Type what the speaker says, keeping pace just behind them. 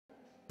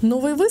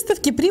Новые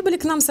выставки прибыли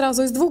к нам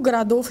сразу из двух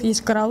городов –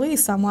 Йошкар-Олы и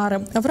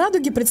Самары. В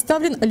Радуге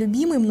представлен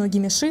любимый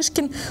многими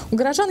Шишкин. У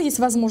горожан есть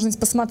возможность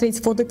посмотреть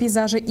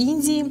фотопейзажи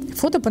Индии,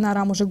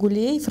 фотопанораму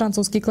Жигулей,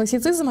 французский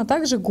классицизм, а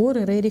также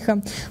горы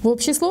Рериха. В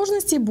общей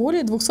сложности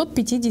более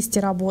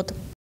 250 работ.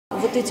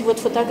 Вот эти вот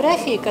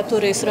фотографии,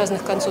 которые с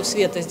разных концов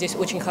света здесь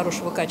очень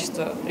хорошего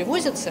качества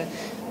привозятся,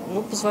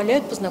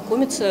 позволяют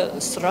познакомиться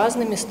с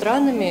разными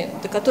странами,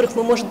 до которых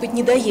мы, может быть,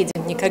 не доедем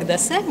никогда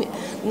сами,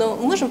 но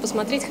можем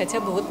посмотреть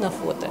хотя бы вот на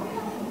фото.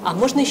 А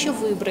можно еще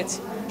выбрать,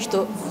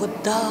 что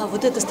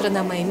вот эта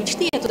страна моей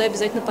мечты, я туда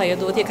обязательно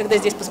поеду. Вот я когда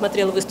здесь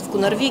посмотрела выставку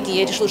Норвегии,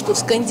 я решила, что в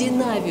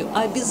Скандинавию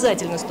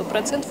обязательно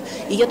 100%,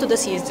 и я туда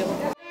съездила.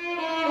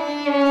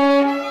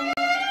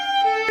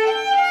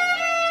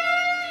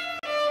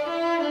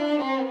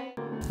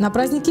 На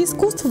празднике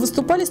искусств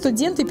выступали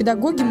студенты и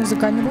педагоги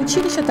музыкального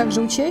училища, а также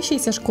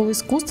учащиеся школы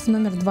искусств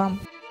номер 2.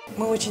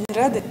 Мы очень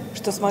рады,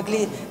 что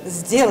смогли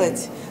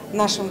сделать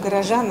нашим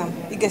горожанам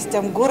и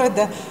гостям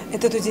города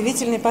этот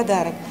удивительный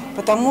подарок,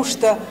 потому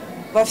что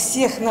во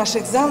всех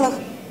наших залах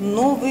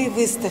новые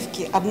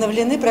выставки,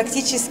 обновлены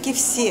практически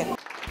все.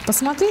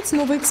 Посмотреть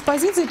новые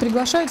экспозиции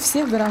приглашают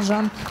всех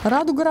горожан.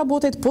 «Радуга»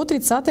 работает по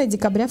 30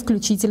 декабря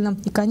включительно.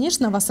 И,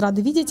 конечно, вас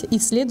рады видеть и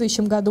в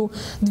следующем году.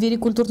 Двери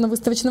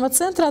культурно-выставочного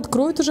центра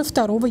откроют уже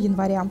 2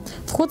 января.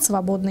 Вход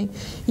свободный.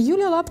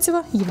 Юлия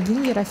Лаптева,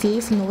 Евгений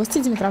Ерофеев. Новости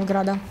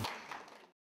Димитровграда.